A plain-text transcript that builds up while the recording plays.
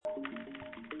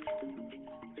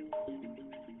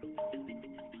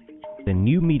the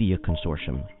New Media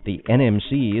Consortium. The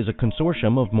NMC is a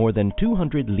consortium of more than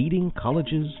 200 leading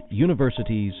colleges,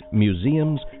 universities,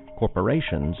 museums,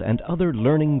 corporations, and other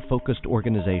learning-focused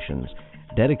organizations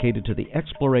dedicated to the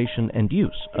exploration and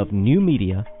use of new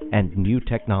media and new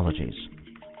technologies.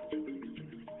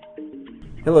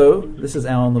 Hello, this is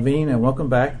Alan Levine, and welcome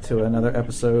back to another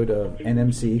episode of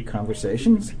NMC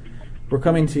Conversations. We're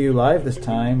coming to you live this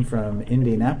time from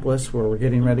Indianapolis, where we're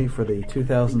getting ready for the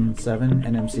 2007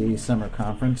 NMC Summer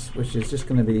Conference, which is just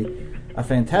going to be a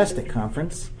fantastic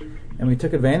conference. And we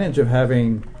took advantage of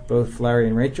having both Larry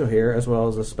and Rachel here, as well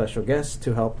as a special guest,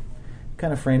 to help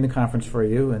kind of frame the conference for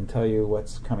you and tell you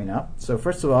what's coming up. So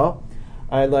first of all,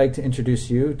 I'd like to introduce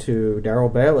you to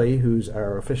Daryl Bailey, who's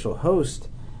our official host,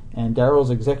 and Daryl's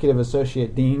Executive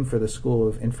Associate Dean for the School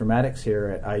of Informatics here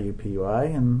at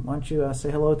IUPUI. And why don't you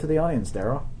say hello to the audience,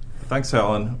 Daryl? Thanks,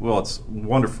 Alan. Well, it's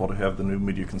wonderful to have the New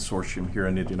Media Consortium here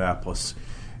in Indianapolis.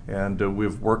 And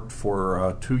we've worked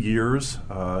for 2 years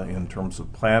in terms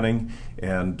of planning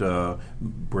and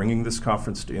bringing this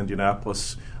conference to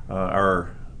Indianapolis.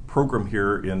 Our program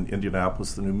here in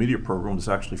Indianapolis, the New Media Program, was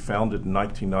actually founded in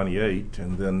 1998,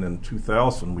 and then in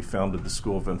 2000 we founded the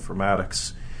School of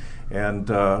Informatics.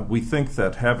 And we think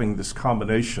that having this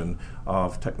combination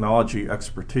of technology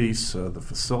expertise, the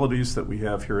facilities that we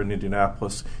have here in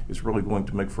Indianapolis, is really going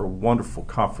to make for a wonderful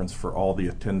conference for all the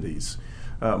attendees.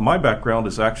 My background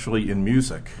is actually in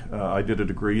music. I did a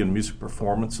degree in music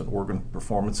performance and organ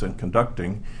performance and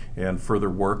conducting, and further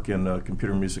work in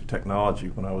computer music technology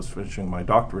when I was finishing my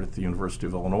doctorate at the University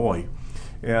of Illinois.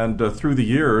 And through the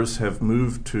years have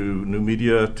moved to new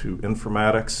media, to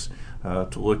informatics,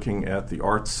 to looking at the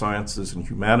arts, sciences, and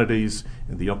humanities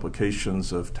and the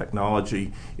implications of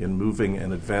technology in moving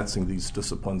and advancing these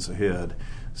disciplines ahead.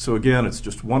 So again, it's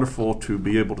just wonderful to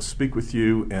be able to speak with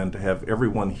you and to have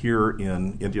everyone here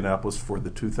in Indianapolis for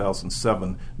the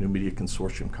 2007 New Media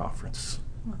Consortium Conference.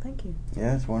 Well, thank you.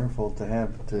 Yeah, it's wonderful to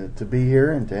have to be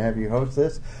here and to have you host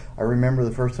this. I remember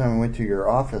the first time I went to your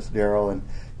office, Daryl, and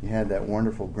you had that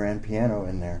wonderful grand piano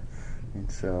in there. And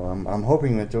so I'm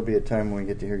hoping that there'll be a time when we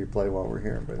get to hear you play while we're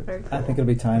here. But I think it'll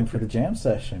be time for the jam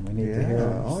session. We need to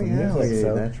hear some music.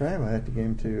 So. That's right. We'll have to get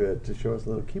him to show us a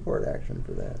little keyboard action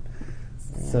for that.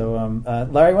 Yeah. So,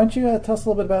 Larry, why don't you tell us a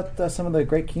little bit about some of the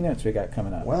great keynotes we got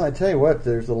coming up? Well, I tell you what,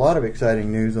 there's a lot of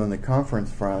exciting news on the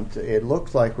conference front. It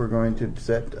looks like we're going to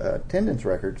set attendance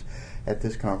records at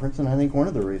this conference, and I think one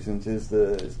of the reasons is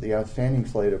the outstanding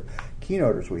slate of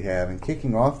keynoters we have. And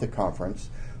kicking off the conference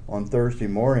on Thursday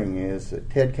morning is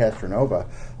Ted Castronova.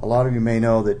 A lot of you may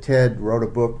know that Ted wrote a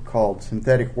book called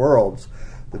Synthetic Worlds,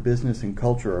 The Business and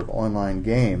Culture of Online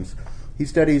Games. He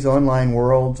studies online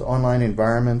worlds, online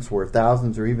environments where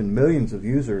thousands or even millions of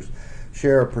users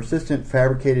share a persistent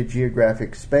fabricated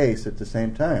geographic space at the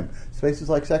same time. Spaces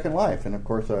like Second Life. And of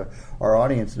course our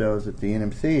audience knows that the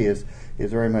NMC is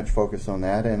very much focused on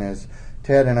that. And as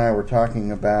Ted and I were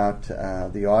talking about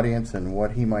the audience and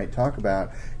what he might talk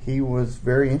about, he was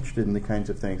very interested in the kinds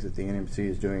of things that the NMC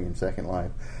is doing in Second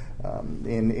Life.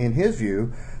 In his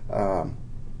view,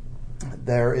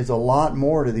 there is a lot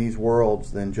more to these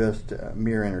worlds than just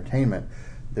mere entertainment.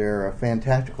 They're a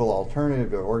fantastical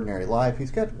alternative to ordinary life.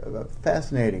 He's got a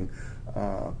fascinating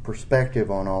perspective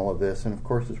on all of this, and of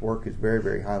course his work is very,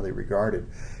 very highly regarded.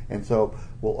 And so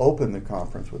we'll open the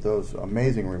conference with those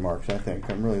amazing remarks, I think.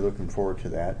 I'm really looking forward to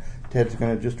that. Ted's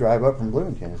going to just drive up from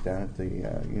Bloomington. He's down at the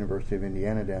University of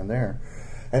Indiana down there.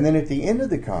 And then at the end of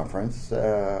the conference,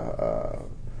 a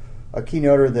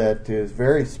keynoter that is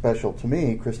very special to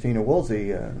me, Christina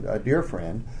Woolsey, a dear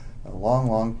friend, a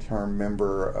long-term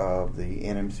member of the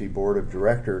NMC Board of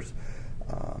Directors,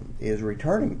 is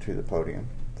returning to the podium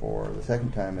for the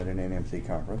second time at an NMC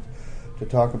conference to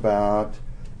talk about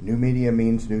new media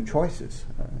means new choices.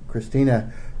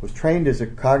 Christina was trained as a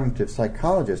cognitive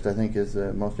psychologist, I think, as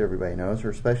most everybody knows.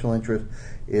 Her special interest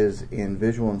is in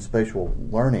visual and spatial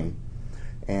learning,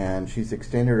 and she's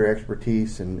extended her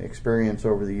expertise and experience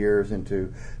over the years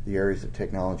into the areas of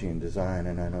technology and design,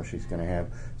 and I know she's going to have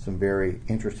some very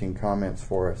interesting comments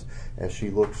for us as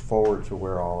she looks forward to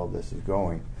where all of this is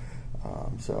going.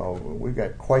 So we've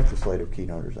got quite the slate of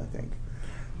keynoters, I think.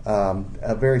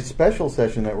 A very special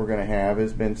session that we're going to have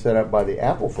has been set up by the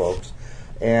Apple folks,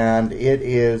 and it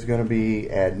is going to be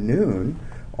at noon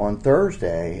on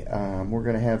Thursday. We're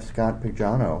going to have Scott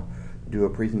Pigiano do a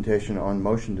presentation on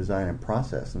motion design and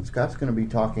process, and Scott's going to be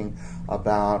talking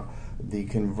about the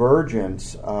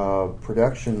convergence of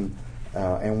production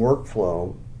and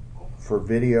workflow for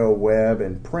video, web,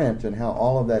 and print, and how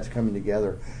all of that's coming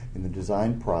together in the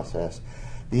design process.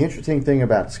 The interesting thing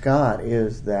about Scott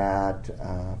is that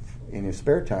in his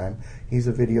spare time, he's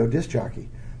a video disc jockey.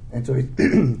 And so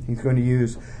he's going to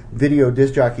use video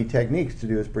disc jockey techniques to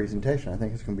do his presentation. I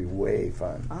think it's going to be way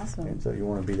fun. Awesome. And so you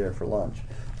want to be there for lunch.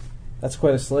 That's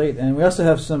quite a slate. And we also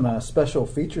have some special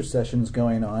feature sessions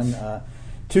going on.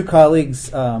 Two colleagues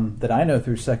that I know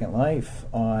through Second Life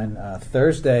on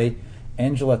Thursday,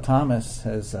 Angela Thomas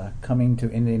is coming to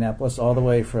Indianapolis all the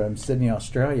way from Sydney,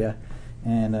 Australia.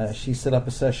 And she set up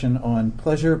a session on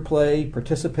pleasure, play,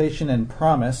 participation, and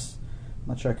promise. I'm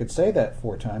not sure I could say that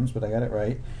 4 times, but I got it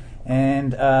right.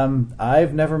 And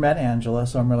I've never met Angela,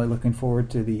 so I'm really looking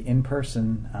forward to the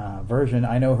in-person version.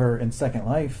 I know her in Second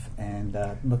Life, and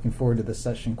looking forward to this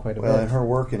session quite a bit. Well, and her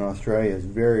work in Australia is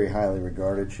very highly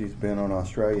regarded. She's been on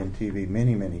Australian TV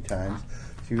many, many times.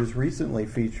 She was recently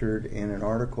featured in an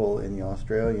article in the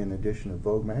Australian edition of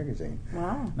Vogue magazine.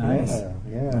 Wow. Nice.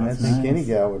 And I That's think nice. any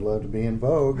gal would love to be in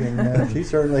Vogue, and she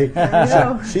certainly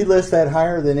she lists that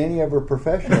higher than any of her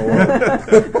professional work. I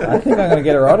think I'm going to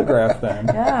get her autograph then.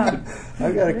 Yeah.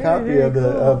 I've got a Very, copy very of the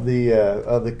cool.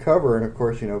 of the cover, and of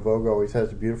course, Vogue always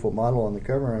has a beautiful model on the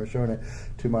cover. And I was showing it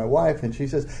to my wife, and she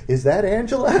says, "Is that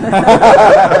Angela?"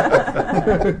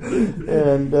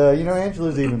 And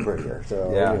Angela's even prettier.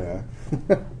 So Yeah.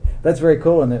 That's very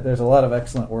cool, and there's a lot of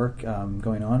excellent work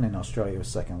going on in Australia with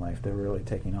Second Life. They're really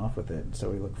taking off with it, so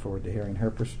we look forward to hearing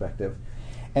her perspective.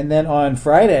 And then on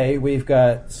Friday, we've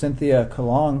got Cynthia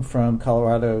Kalong from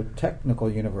Colorado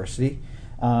Technical University,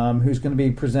 who's going to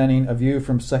be presenting a view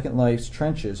from Second Life's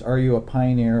trenches. Are you a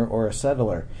pioneer or a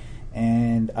settler?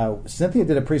 And Cynthia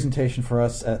did a presentation for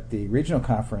us at the regional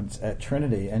conference at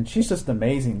Trinity, and she's just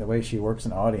amazing the way she works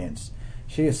an audience.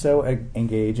 She is so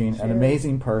engaging, an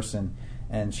amazing person,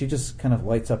 and she just kind of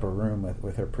lights up a room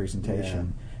with her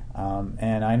presentation. Yeah.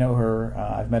 And I know her,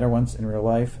 I've met her once in real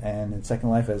life and in Second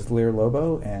Life as Lear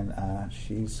Lobo, and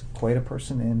she's quite a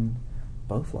person in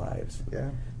both lives.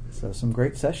 Yeah. So some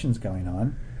great sessions going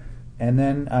on. And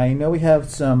then I know we have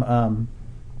some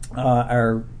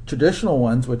our traditional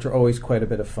ones, which are always quite a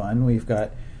bit of fun. We've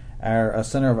got our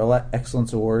Center of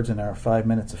Excellence Awards and our 5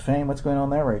 Minutes of Fame. What's going on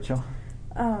there, Rachel?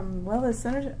 Well, the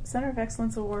Center of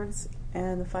Excellence Awards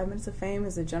and the 5 Minutes of Fame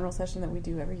is a general session that we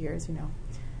do every year, as you know.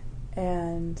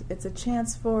 And it's a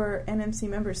chance for NMC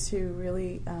members to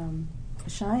really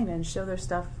shine and show their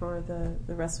stuff for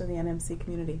the rest of the NMC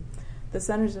community. The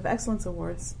Centers of Excellence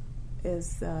Awards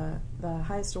is the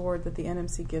highest award that the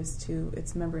NMC gives to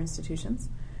its member institutions,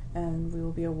 and we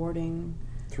will be awarding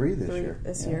 3 this year.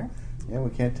 year. Yeah, we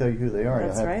can't tell you who they are.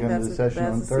 That's You'll have right. to come to the session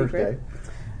on Thursday.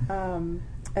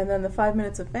 And then the 5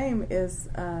 Minutes of Fame is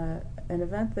an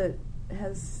event that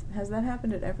has that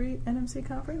happened at every NMC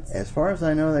conference? As far as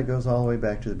I know, that goes all the way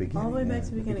back to the beginning. All the way back to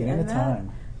the beginning. Beginning of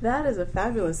time. That is a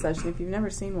fabulous session if you've never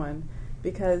seen one,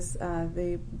 because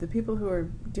the people who are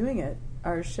doing it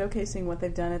are showcasing what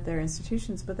they've done at their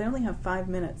institutions, but they only have 5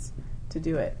 minutes to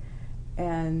do it.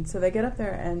 And so they get up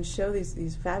there and show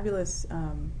these fabulous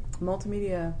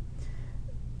multimedia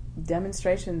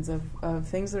demonstrations of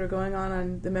things that are going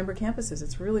on the member campuses.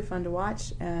 It's really fun to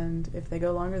watch, and if they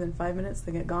go longer than 5 minutes,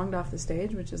 they get gonged off the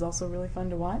stage, which is also really fun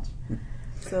to watch.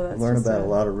 So that's learn just about a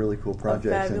lot of really cool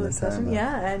projects fabulous in the time. session.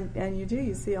 Yeah, and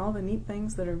you see all the neat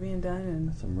things that are being done,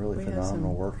 and some really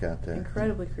phenomenal work out there.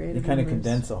 incredibly creative. You kind of members.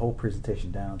 condense the whole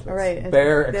presentation down to All right, its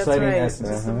bare, that's exciting right. essence.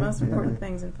 Just the most important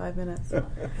things in 5 minutes.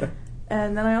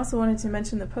 And then I also wanted to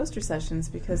mention the poster sessions,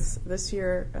 because this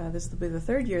year, this will be the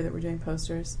 3rd year that we're doing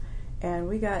posters, and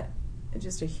we got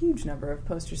just a huge number of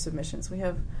poster submissions. We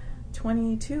have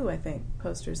 22, I think,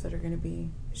 posters that are going to be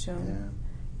shown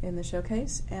in the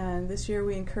showcase. And this year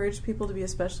we encouraged people to be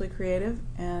especially creative,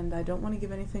 and I don't want to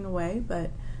give anything away,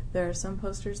 but there are some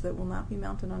posters that will not be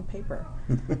mounted on paper.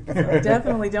 So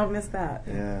definitely don't miss that.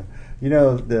 Yeah.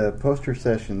 The poster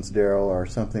sessions, Daryl, are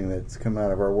something that's come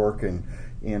out of our work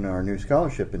in our new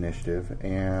scholarship initiative,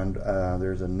 and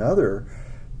there's another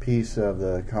piece of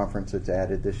the conference that's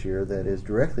added this year that is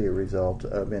directly a result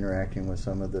of interacting with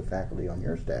some of the faculty on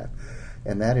your staff,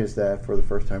 and that is that for the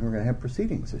first time we're going to have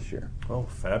proceedings this year. Oh,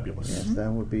 fabulous. Yes,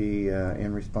 that would be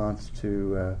in response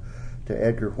to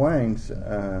Edgar Huang's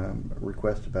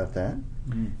request about that.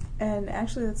 Mm-hmm. And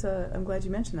actually, I'm glad you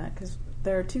mentioned that, because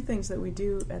there are 2 things that we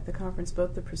do at the conference,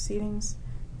 both the proceedings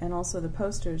and also the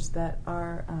posters that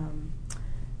are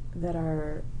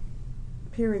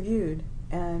peer-reviewed,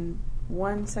 and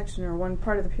one section or one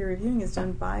part of the peer reviewing is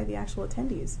done by the actual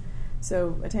attendees.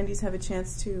 So attendees have a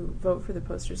chance to vote for the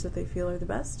posters that they feel are the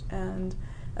best, and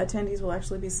attendees will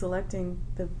actually be selecting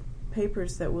the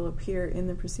papers that will appear in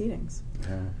the proceedings.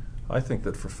 Yeah. I think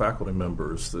that for faculty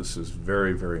members, this is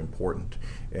very, very important,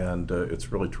 and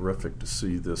it's really terrific to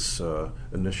see this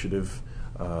initiative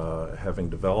having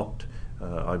developed.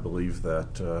 I believe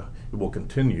that it will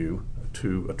continue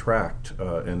to attract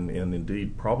and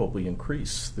indeed probably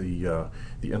increase the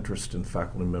interest in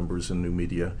faculty members in new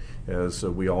media. As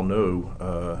we all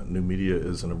know, new media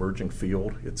is an emerging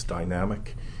field. It's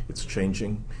dynamic. It's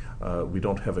changing. We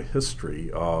don't have a history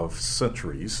of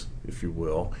centuries, if you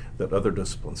will, that other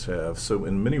disciplines have. So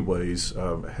in many ways,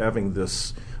 having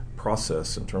this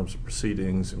process in terms of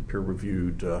proceedings and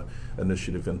peer-reviewed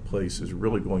initiative in place is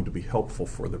really going to be helpful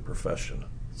for the profession.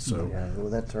 So yeah,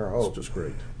 well, that's our hope. It's just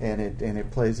great. And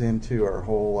it plays into our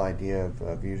whole idea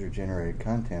of user-generated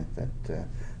content that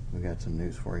we've got some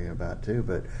news for you about too.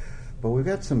 But we've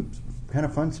got some kind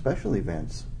of fun special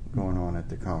events going on at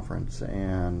the conference,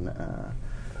 and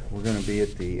we're going to be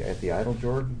at the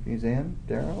Idlejohn Museum,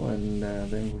 Darryl, and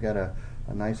then we've got a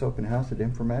nice open house at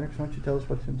Informatics. Why don't you tell us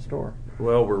what's in store?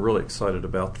 Well, we're really excited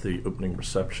about the opening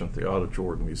reception at the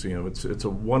Idlejohn Museum. It's a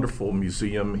wonderful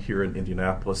museum here in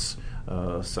Indianapolis,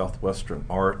 Southwestern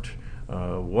art,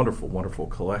 wonderful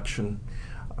collection,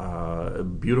 a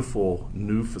beautiful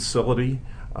new facility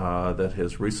that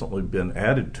has recently been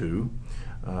added to.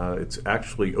 It's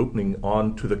actually opening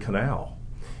onto the canal,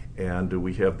 and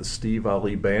we have the Steve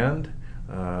Ali Band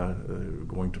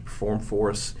going to perform for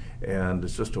us, and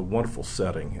it's just a wonderful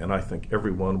setting, and I think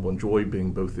everyone will enjoy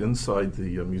being both inside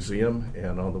the museum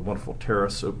and on the wonderful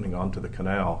terrace opening onto the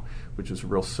canal, which is a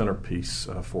real centerpiece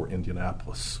for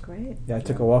Indianapolis. Great. Yeah, I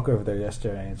took a walk over there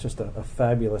yesterday, and it's just a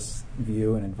fabulous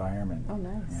view and environment. Oh,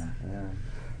 nice. Yeah.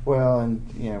 Well,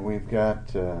 and we've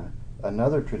got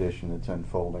another tradition that's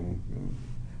unfolding.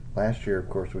 Last year, of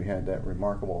course, we had that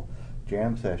remarkable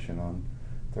jam session on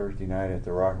Thursday night at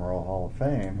the Rock and Roll Hall of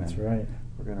Fame. That's and right.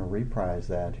 We're going to reprise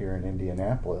that here in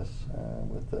Indianapolis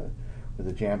with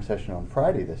a jam session on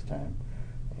Friday this time,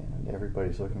 and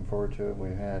everybody's looking forward to it. We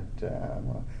had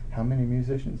how many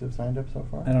musicians have signed up so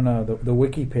far? I don't know. The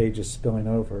wiki page is spilling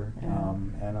over, Yeah.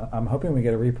 and I'm hoping we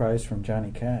get a reprise from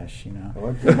Johnny Cash. Yeah,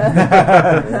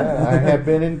 I have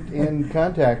been in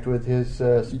contact with his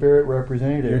spirit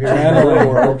representative. You're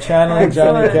channeling Johnny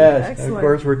Excellent. Cash. Excellent. Of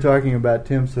course, we're talking about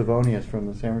Tim Savonius from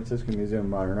the San Francisco Museum of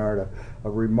Modern Art, a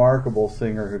remarkable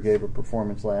singer who gave a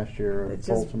performance last year It of just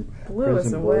Folsom blew us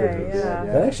Prison away, Blues. yeah.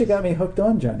 That actually got me hooked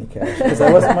on Johnny Cash, because I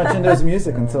wasn't much into his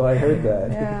music until I heard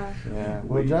that. Yeah. Yeah.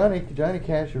 Well, Johnny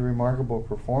Cash is a remarkable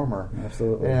performer.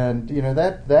 Absolutely. And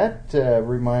that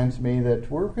reminds me that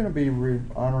we're going to be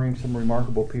honoring some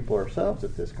remarkable people ourselves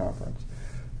at this conference.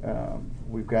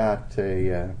 We've got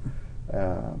a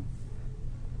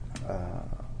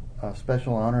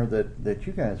special honor that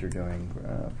you guys are doing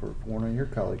for one of your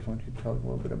colleagues. Why don't you talk a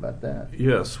little bit about that?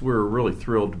 Yes, we're really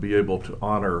thrilled to be able to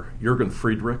honor Jürgen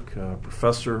Friedrich, a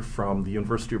professor from the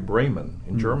University of Bremen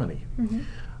in Germany.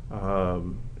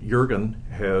 Mm-hmm. Jürgen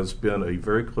has been a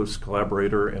very close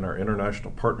collaborator in our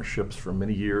international partnerships for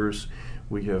many years.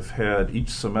 We have had each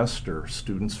semester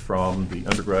students from the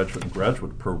undergraduate and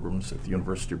graduate programs at the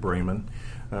University of Bremen.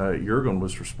 Jürgen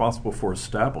was responsible for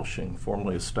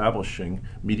formally establishing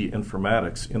media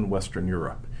informatics in Western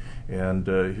Europe. And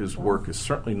his work is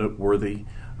certainly noteworthy.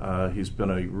 He's been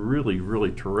a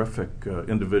really terrific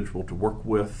individual to work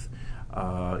with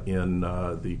in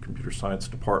the computer science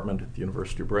department at the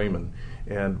University of Bremen.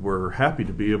 And we're happy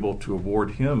to be able to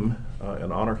award him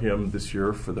and honor him this year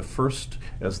as the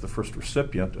first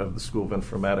recipient of the School of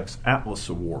Informatics Atlas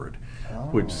Award,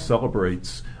 which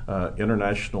celebrates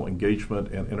international engagement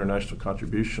and international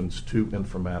contributions to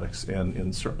informatics,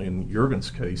 and certainly in Jürgen's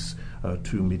case,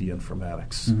 to media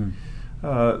informatics.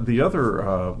 Mm-hmm. The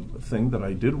other thing that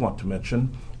I did want to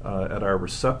mention at our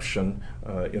reception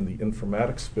in the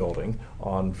informatics building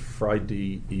on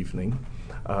Friday evening,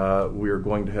 we are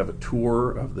going to have a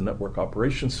tour of the Network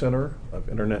Operations Center of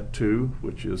Internet 2,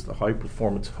 which is the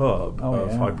high-performance hub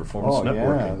of high-performance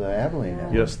networking. Yeah, the Abilene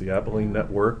Network. Yes, the Abilene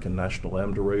Network and National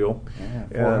Lambda Rail. Yeah,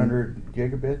 400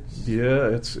 gigabits.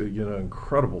 Yeah, it's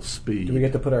incredible speed. Do we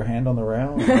get to put our hand on the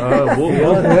rail?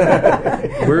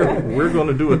 We're going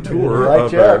to do a tour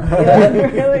of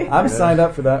Really? I'm signed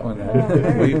up for that one.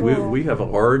 We have a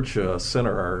large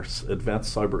center, our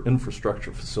Advanced Cyber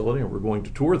Infrastructure Facility, and we're going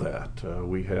to tour that.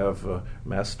 We have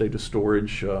mass data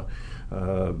storage,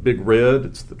 Big Red.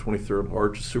 It's the 23rd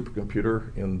largest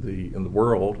supercomputer in the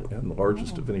world and the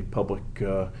largest of any public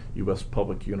U.S.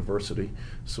 public university.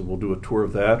 So we'll do a tour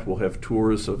of that. We'll have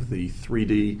tours of the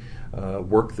 3D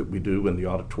work that we do in the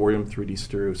auditorium, 3D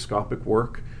stereoscopic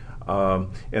work.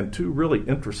 And two really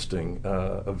interesting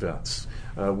events.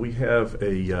 We have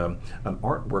an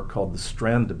artwork called the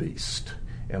Strandbeest,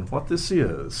 and what this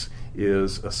is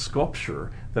a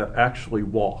sculpture that actually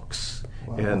walks.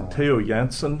 Wow. And Theo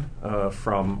Jansen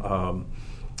from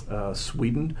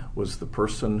Sweden was the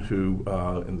person who,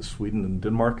 in the Sweden and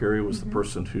Denmark area, was the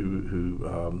person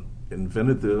who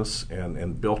invented this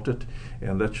and built it,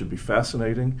 and that should be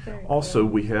fascinating. Very Also, cool.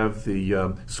 we have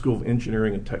the School of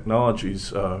Engineering and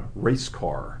Technology's race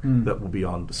car that will be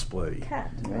on display.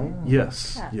 Cat. Ah.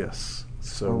 Yes, Cat. yes. A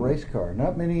So race car.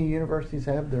 Not many universities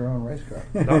have their own race car.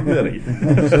 not many.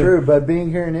 That's true, but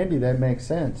being here in Indy, that makes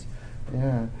sense.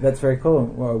 Yeah. That's very cool.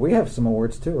 Well, we have some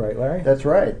awards too, right, Larry? That's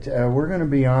right. We're going to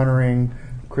be honoring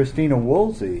Christina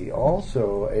Woolsey,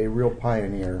 also a real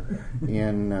pioneer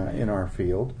in our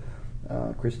field.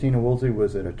 Christina Woolsey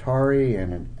was at Atari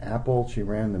and at Apple. She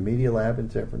ran the Media Lab in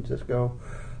San Francisco,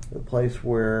 the place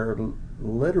where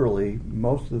literally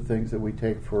most of the things that we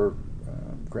take for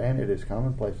granted is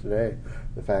commonplace today.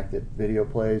 The fact that video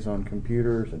plays on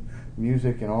computers and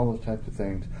music and all those types of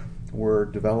things were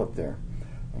developed there.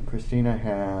 And Christina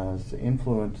has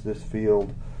influenced this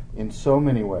field in so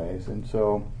many ways, and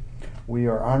so we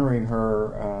are honoring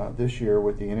her this year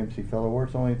with the NMC Fellow Award.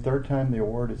 It's only the third time the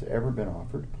award has ever been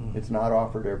offered. It's not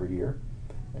offered every year,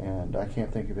 and I can't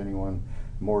think of anyone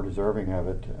more deserving of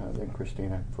it than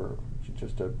Christina, for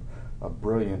just a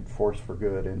brilliant force for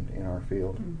good in our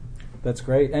field. That's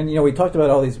great. And, we talked about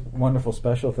all these wonderful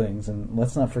special things, and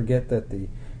let's not forget that the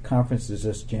conference is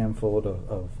just jam full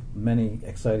of many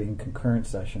exciting concurrent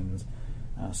sessions.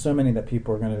 So many that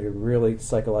people are going to be really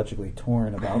psychologically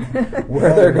torn about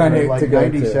where they're going to, like to go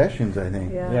 90 to. sessions, I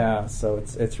think. Yeah. So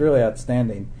it's really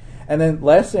outstanding. And then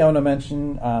lastly, I want to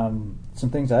mention some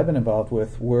things I've been involved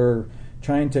with. We're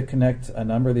trying to connect a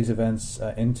number of these events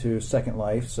into Second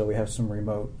Life, so we have some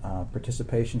remote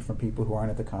participation from people who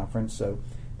aren't at the conference. So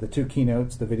the two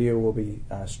keynotes, the video will be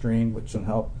streamed with some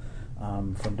help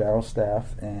from Daryl's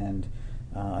staff, and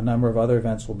a number of other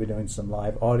events will be doing some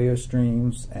live audio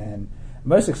streams. And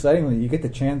most excitingly, you get the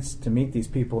chance to meet these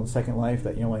people in Second Life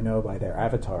that you only know by their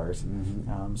avatars.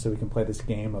 So we can play this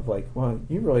game of like, well,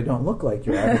 you really don't look like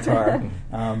your avatar.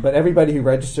 But everybody who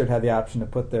registered had the option to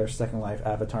put their Second Life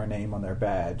avatar name on their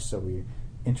badge. So we're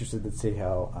interested to see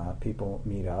how people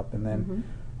meet up. And then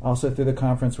also through the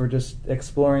conference, we're just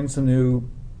exploring some new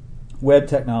web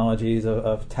technologies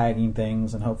of tagging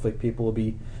things, and hopefully people will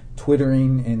be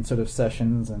twittering in sort of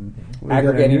sessions and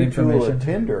aggregating information.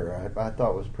 Tinder, I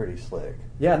thought was pretty slick.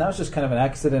 Yeah, and that was just kind of an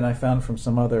accident I found from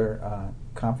some other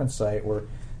conference site where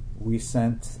we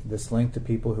sent this link to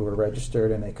people who were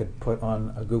registered, and they could put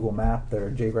on a Google map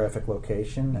their geographic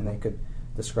location, and they could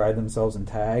describe themselves in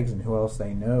tags and who else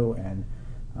they know. And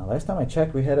last time I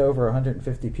checked, we had over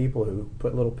 150 people who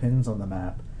put little pins on the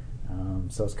map.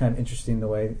 So it's kind of interesting the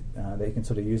way they can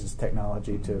sort of use this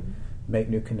technology to make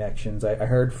new connections. I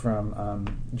heard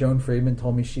from Joan Friedman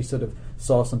told me she sort of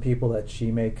saw some people that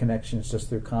she made connections just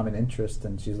through common interest,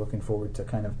 and she's looking forward to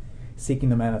kind of seeking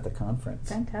them out at the conference.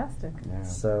 Fantastic. Yeah.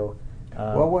 So,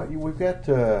 Well, we've got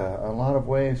a lot of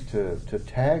ways to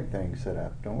tag things set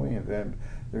up, don't we?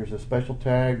 There's a special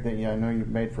tag that I know you've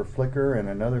made for Flickr and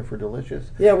another for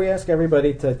Delicious. yeah, we ask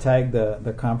everybody to tag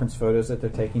the conference photos that they're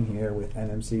taking here with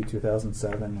NMC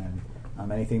 2007,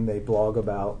 and anything they blog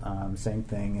about, same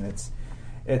thing. And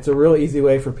it's a real easy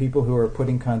way for people who are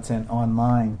putting content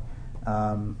online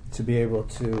to be able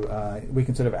to, we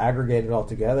can sort of aggregate it all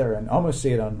together and almost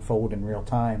see it unfold in real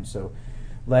time. So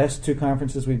last two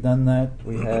conferences we've done that.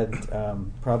 We had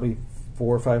probably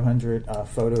 400 or 500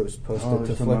 photos posted to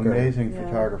There's some Flickr. amazing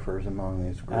photographers among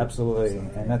these groups. Absolutely,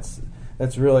 and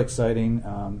that's really exciting.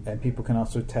 And people can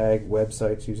also tag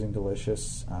websites using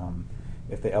Delicious.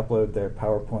 If they upload their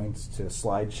PowerPoints to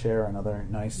SlideShare, another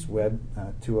nice Web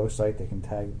 2.0 site, they can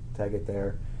tag it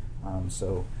there.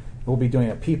 So we'll be doing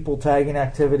a people tagging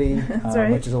activity,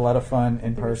 right. which is a lot of fun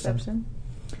in The person. reception.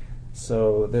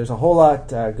 So there's a whole lot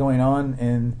going on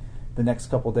in the next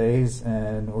couple days,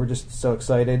 and we're just so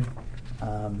excited,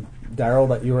 Daryl,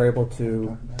 that you were able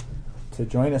to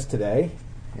join us today.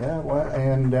 Yeah, well,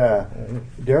 and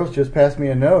Daryl's just passed me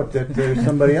a note that there's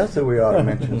somebody else that we ought to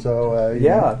mention. So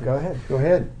Go ahead. Go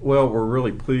ahead. Well, we're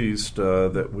really pleased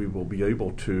that we will be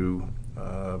able to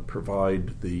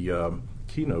provide the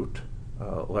keynote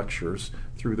lectures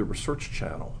through the research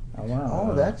channel. Oh, wow.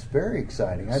 Oh, that's very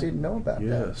exciting. I didn't know about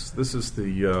that. Yes, this is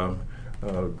the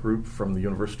group from the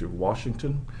University of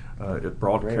Washington. It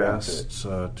broadcasts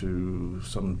to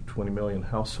some 20 million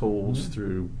households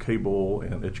through cable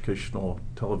and educational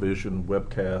television,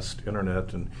 webcast,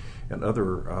 internet, and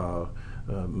other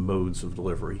modes of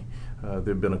delivery.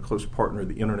 They've been a close partner of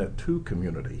the Internet 2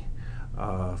 community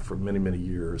for many, many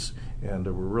years, and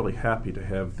we're really happy to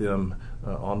have them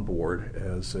on board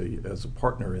as a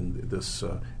partner in this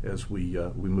as we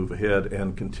move ahead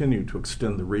and continue to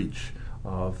extend the reach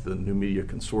of the New Media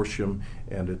Consortium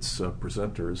and its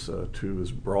presenters to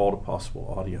as broad a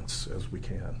possible audience as we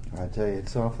can. I tell you,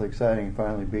 it's awfully exciting to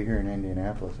finally be here in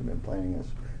Indianapolis. I've been planning this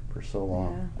for so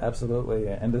long. Yeah. Absolutely,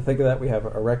 and to think of that, we have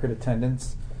a record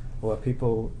attendance. We'll have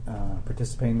people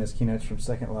participating in this Keynotes from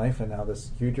Second Life, and now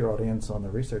this huger audience on the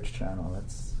Research Channel.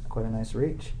 That's quite a nice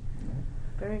reach.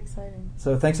 Very exciting.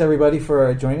 So thanks everybody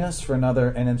for joining us for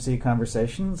another NMC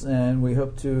Conversations, and we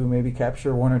hope to maybe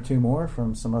capture one or two more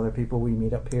from some other people we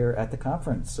meet up here at the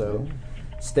conference. So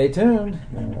stay tuned.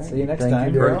 And right. See you next Thank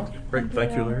time. you, Darryl. Great.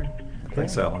 Thank you, Larry.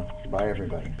 Thanks, Alan. Bye,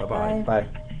 everybody. Bye-bye. Bye. Bye.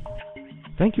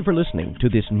 Thank you for listening to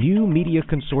this New Media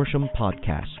Consortium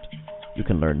podcast. You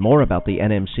can learn more about the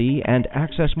NMC and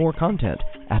access more content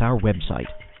at our website,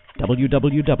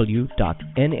 www.nmc.org.